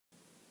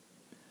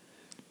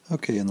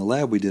Okay, in the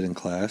lab we did in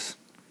class,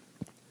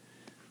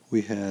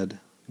 we had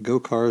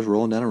go-cars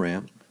rolling down a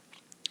ramp,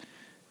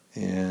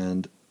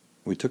 and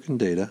we took in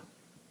data,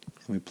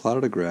 and we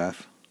plotted a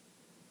graph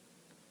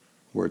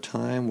where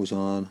time was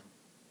on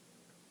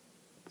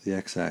the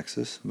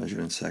x-axis, measured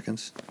in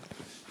seconds,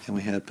 and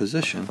we had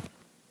position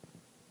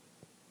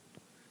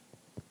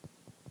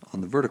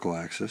on the vertical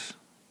axis,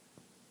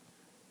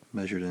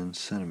 measured in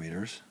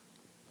centimeters.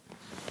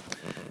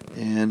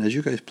 And as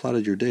you guys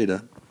plotted your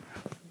data,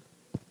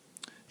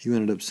 you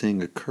ended up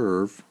seeing a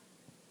curve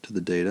to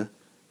the data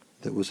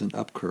that was an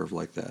up curve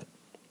like that.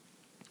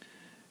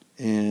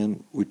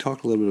 And we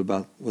talked a little bit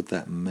about what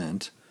that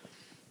meant,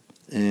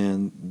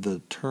 and the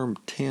term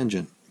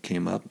tangent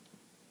came up,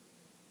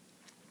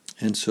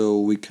 and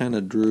so we kind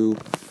of drew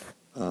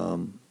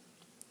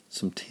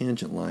some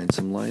tangent lines,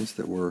 some lines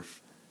that were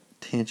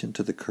tangent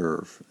to the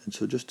curve. And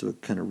so just to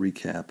kind of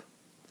recap,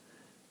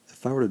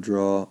 if I were to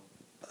draw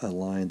a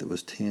line that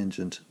was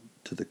tangent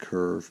to the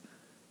curve,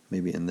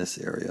 maybe in this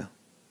area,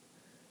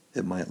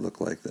 it might look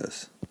like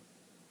this.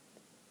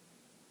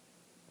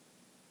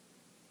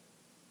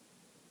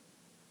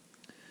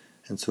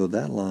 And so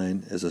that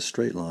line is a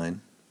straight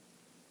line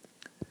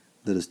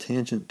that is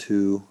tangent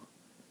to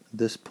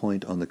this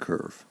point on the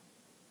curve.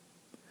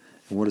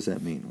 And what does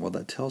that mean? Well,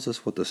 that tells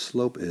us what the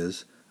slope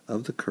is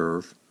of the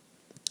curve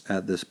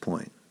at this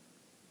point.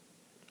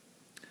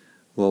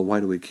 Well, why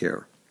do we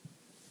care?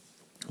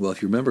 Well,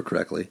 if you remember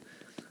correctly,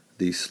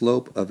 the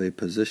slope of a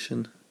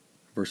position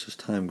versus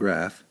time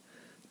graph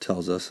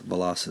tells us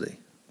velocity.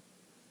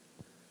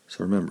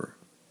 So remember,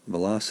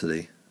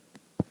 velocity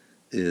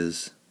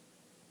is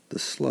the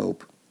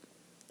slope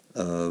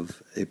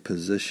of a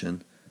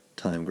position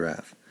time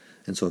graph.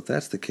 And so if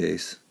that's the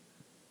case,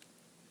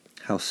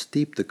 how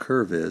steep the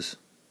curve is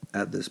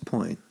at this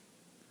point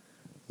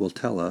will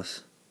tell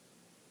us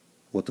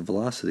what the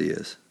velocity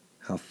is,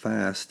 how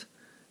fast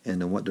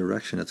and in what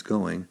direction it's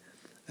going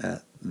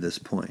at this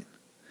point.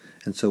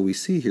 And so we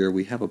see here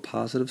we have a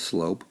positive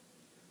slope.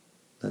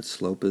 That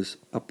slope is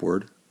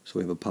upward, so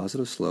we have a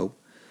positive slope.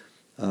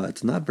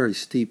 It's not very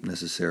steep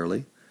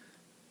necessarily,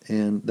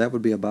 and that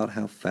would be about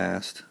how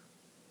fast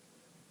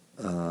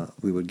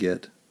we would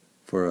get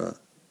for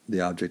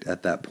the object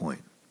at that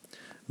point.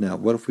 Now,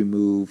 what if we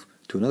move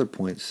to another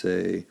point,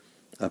 say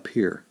up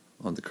here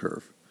on the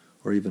curve,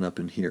 or even up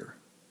in here?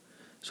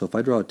 So if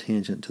I draw a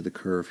tangent to the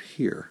curve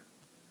here,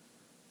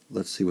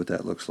 let's see what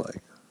that looks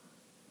like.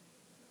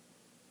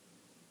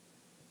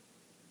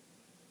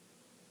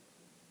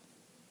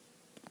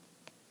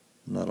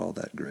 Not all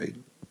that great,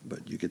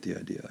 but you get the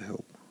idea, I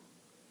hope.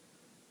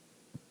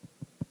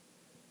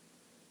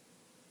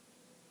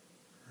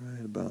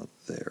 Right about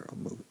there. I'll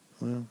move it.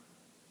 Well,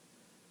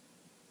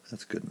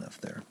 that's good enough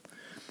there.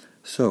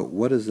 So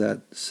what does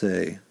that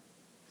say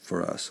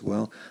for us?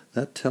 Well,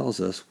 that tells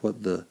us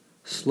what the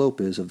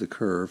slope is of the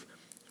curve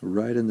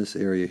right in this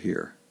area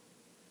here.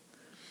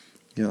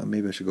 You know,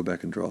 maybe I should go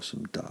back and draw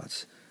some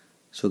dots.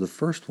 So the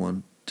first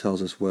one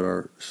tells us what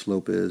our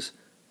slope is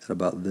at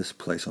about this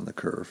place on the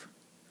curve.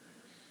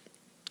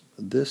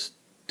 This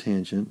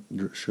tangent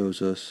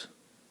shows us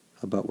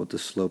about what the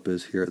slope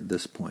is here at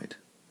this point.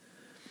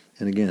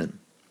 And again,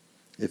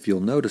 if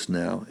you'll notice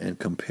now and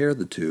compare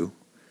the two,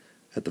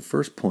 at the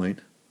first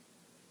point,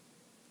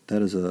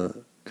 that is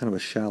a kind of a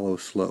shallow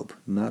slope,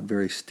 not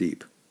very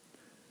steep.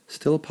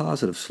 Still a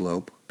positive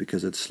slope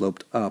because it's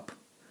sloped up,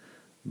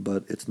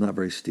 but it's not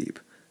very steep.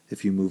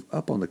 If you move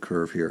up on the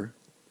curve here,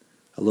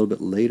 a little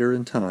bit later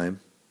in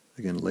time,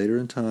 again later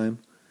in time,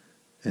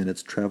 and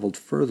it's traveled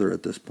further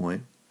at this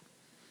point,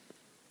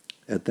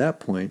 at that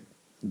point,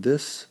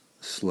 this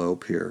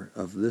slope here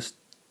of this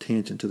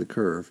tangent to the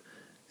curve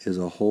is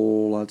a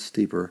whole lot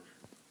steeper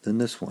than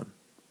this one.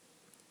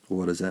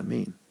 What does that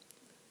mean?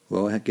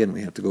 Well, again,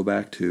 we have to go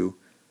back to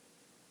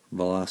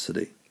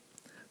velocity.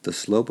 The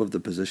slope of the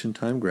position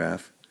time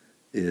graph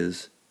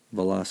is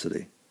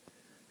velocity.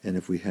 And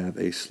if we have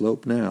a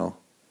slope now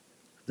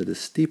that is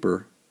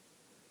steeper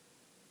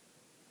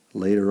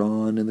later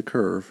on in the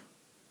curve,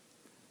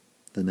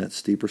 then that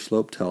steeper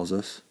slope tells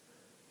us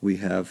we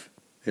have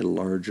a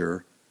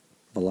larger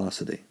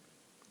velocity.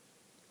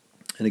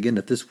 And again,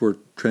 if this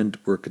trend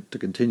were to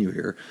continue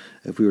here,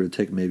 if we were to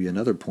take maybe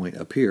another point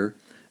up here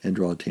and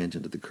draw a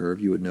tangent to the curve,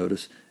 you would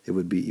notice it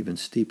would be even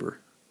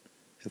steeper.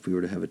 If we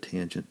were to have a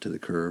tangent to the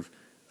curve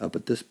up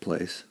at this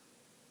place,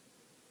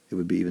 it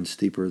would be even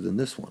steeper than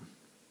this one,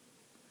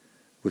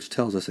 which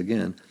tells us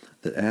again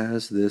that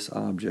as this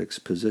object's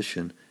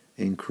position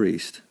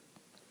increased,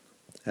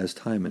 as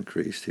time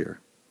increased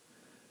here,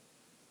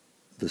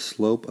 the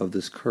slope of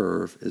this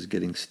curve is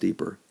getting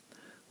steeper,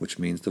 which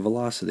means the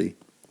velocity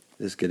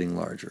is getting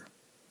larger.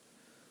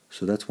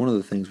 So that's one of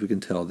the things we can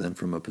tell then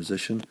from a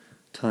position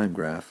time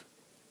graph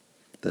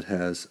that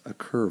has a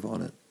curve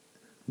on it,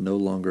 no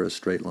longer a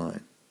straight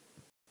line.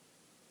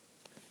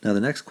 Now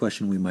the next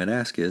question we might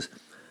ask is,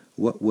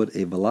 what would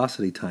a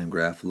velocity time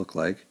graph look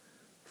like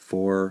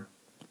for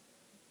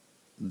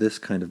this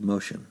kind of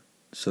motion?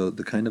 So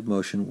the kind of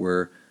motion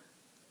where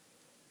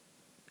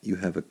you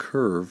have a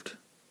curved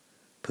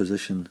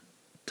position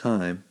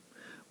time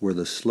where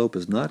the slope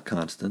is not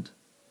constant,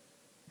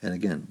 and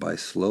again, by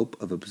slope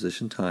of a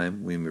position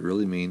time, we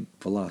really mean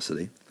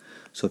velocity.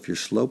 So if your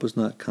slope is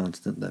not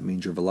constant, that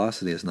means your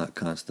velocity is not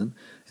constant.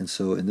 And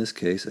so in this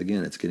case,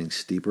 again, it's getting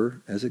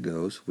steeper as it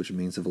goes, which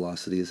means the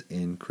velocity is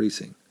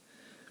increasing.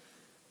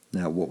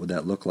 Now, what would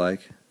that look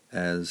like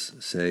as,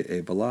 say,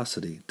 a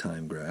velocity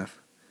time graph,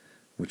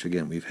 which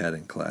again, we've had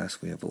in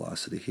class. We have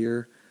velocity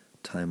here,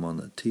 time on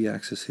the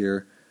t-axis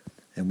here.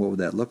 And what would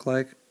that look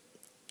like?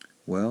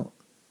 Well,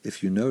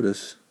 if you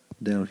notice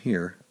down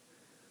here,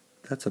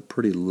 that's a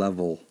pretty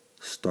level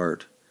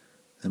start.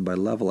 And by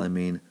level, I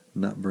mean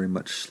not very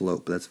much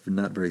slope. That's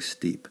not very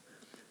steep.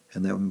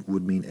 And that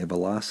would mean a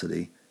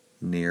velocity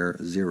near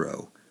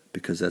zero,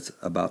 because that's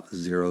about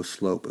zero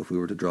slope if we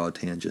were to draw a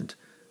tangent,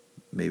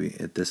 maybe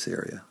at this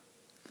area.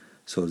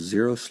 So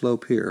zero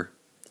slope here,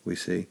 we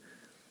see.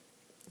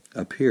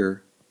 Up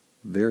here,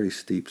 very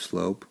steep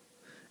slope.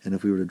 And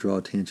if we were to draw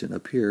a tangent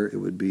up here, it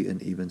would be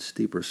an even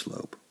steeper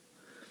slope.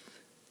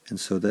 And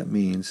so that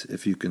means,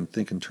 if you can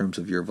think in terms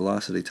of your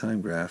velocity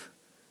time graph,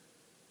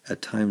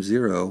 at time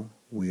zero,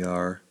 we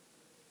are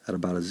at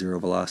about a zero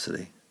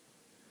velocity.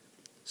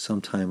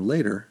 Sometime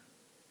later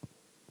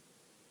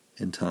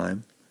in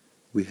time,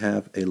 we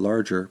have a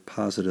larger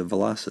positive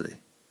velocity.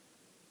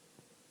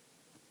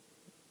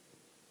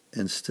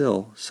 And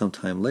still,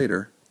 sometime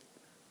later,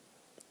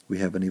 we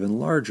have an even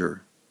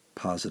larger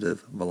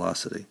positive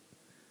velocity.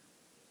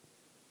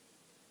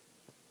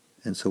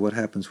 And so what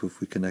happens if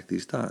we connect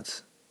these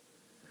dots?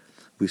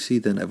 We see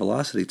then a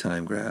velocity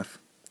time graph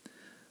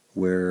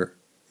where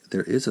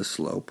there is a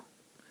slope.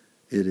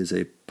 It is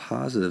a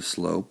positive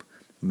slope,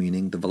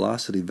 meaning the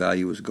velocity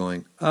value is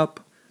going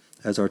up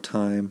as our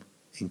time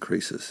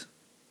increases,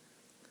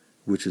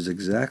 which is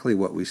exactly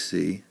what we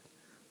see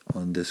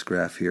on this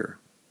graph here.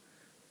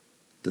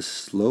 The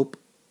slope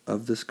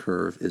of this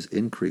curve is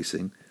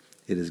increasing.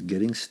 It is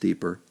getting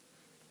steeper.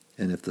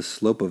 And if the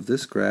slope of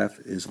this graph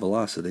is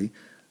velocity,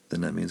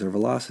 then that means our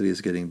velocity is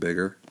getting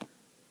bigger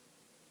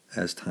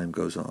as time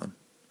goes on.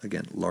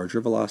 Again, larger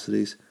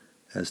velocities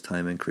as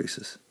time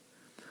increases.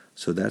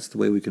 So that's the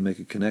way we can make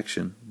a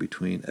connection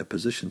between a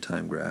position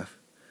time graph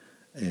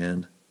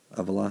and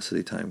a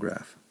velocity time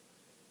graph.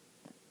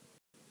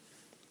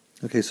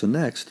 Okay, so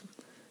next,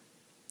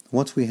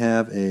 once we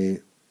have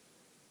a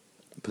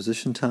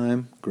position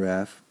time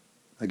graph,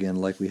 again,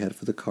 like we had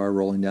for the car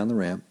rolling down the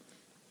ramp,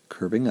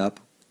 curving up,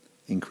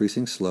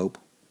 increasing slope,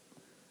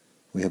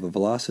 we have a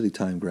velocity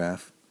time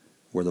graph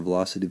where the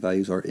velocity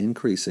values are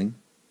increasing.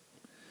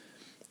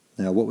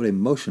 Now, what would a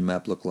motion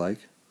map look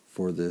like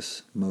for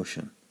this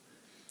motion?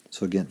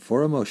 So again,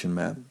 for a motion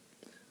map,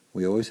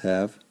 we always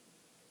have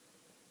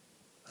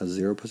a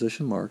zero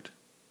position marked,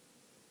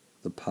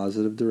 the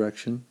positive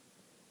direction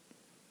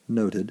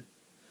noted,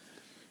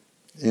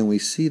 and we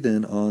see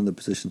then on the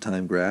position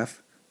time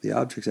graph, the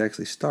object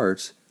actually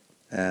starts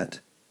at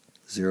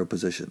zero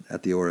position,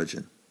 at the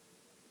origin.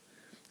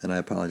 And I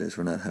apologize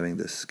for not having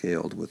this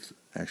scaled with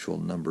actual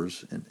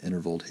numbers and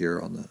intervaled here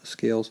on the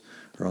scales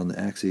or on the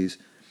axes,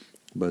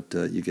 but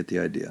you get the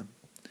idea.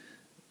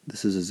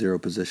 This is a zero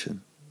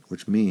position,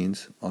 which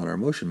means on our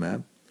motion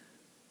map,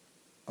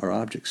 our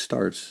object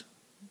starts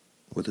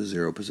with a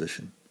zero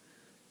position.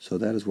 So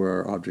that is where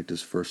our object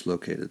is first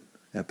located,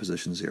 at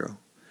position 0.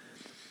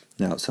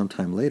 Now,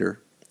 sometime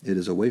later, it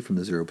is away from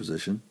the zero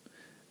position,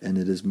 and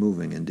it is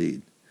moving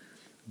indeed.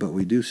 But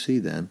we do see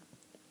then,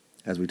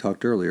 as we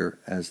talked earlier,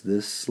 as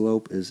this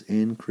slope is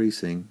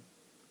increasing,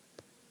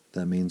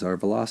 that means our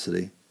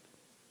velocity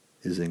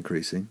is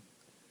increasing,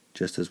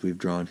 just as we've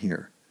drawn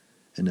here.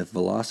 And if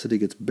velocity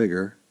gets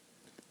bigger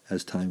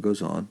as time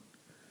goes on,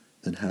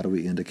 then how do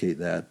we indicate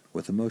that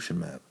with a motion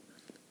map?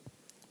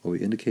 Well, we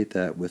indicate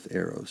that with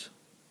arrows.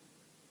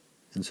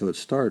 And so it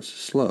starts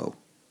slow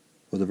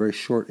with a very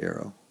short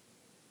arrow.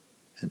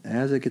 And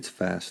as it gets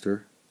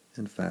faster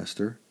and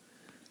faster,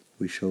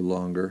 we show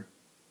longer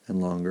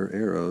and longer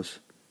arrows,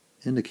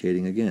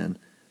 indicating again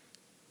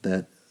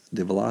that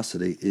the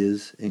velocity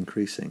is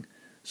increasing.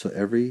 So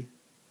every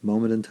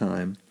moment in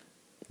time,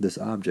 this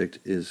object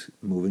is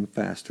moving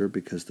faster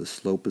because the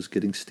slope is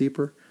getting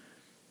steeper,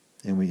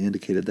 and we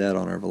indicated that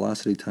on our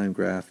velocity time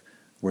graph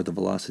where the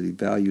velocity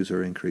values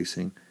are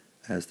increasing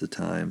as the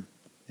time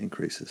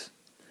increases.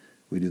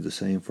 We do the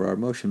same for our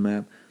motion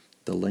map,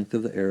 the length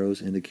of the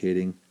arrows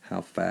indicating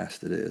how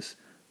fast it is,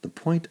 the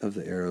point of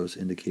the arrows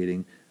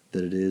indicating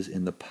that it is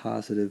in the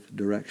positive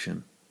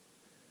direction.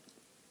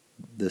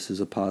 This is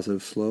a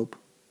positive slope,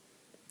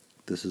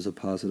 this is a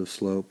positive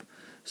slope,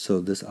 so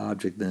this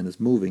object then is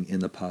moving in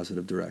the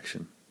positive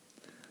direction.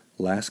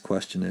 Last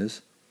question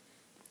is,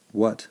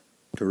 what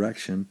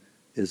direction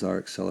is our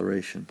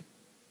acceleration?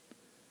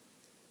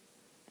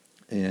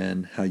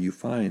 And how you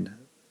find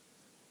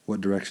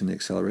what direction the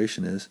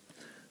acceleration is,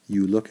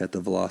 you look at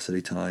the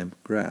velocity time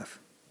graph,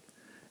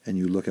 and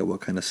you look at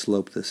what kind of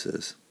slope this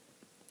is.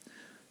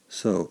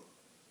 So,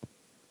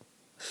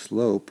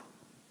 slope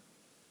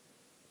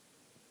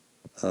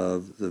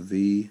of the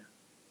v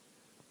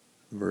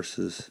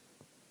versus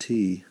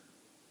t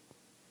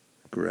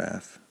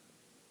graph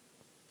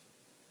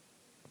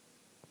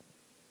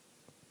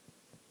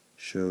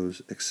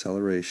shows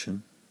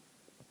acceleration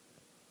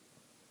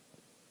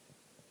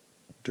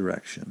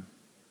direction.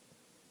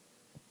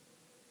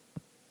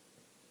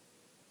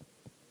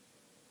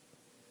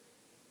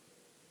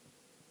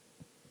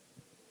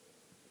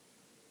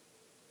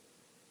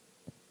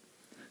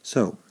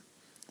 So,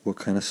 what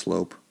kind of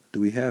slope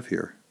do we have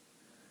here?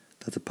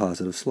 That's a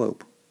positive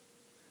slope.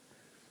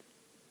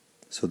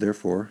 So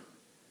therefore,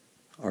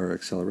 our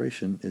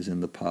acceleration is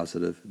in the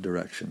positive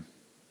direction.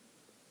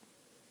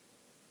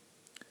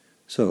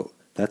 So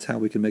that's how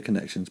we can make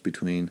connections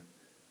between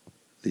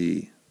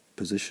the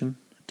position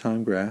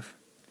time graph,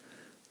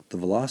 the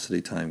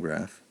velocity time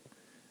graph,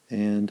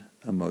 and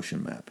a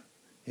motion map,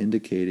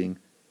 indicating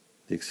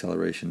the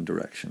acceleration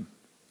direction.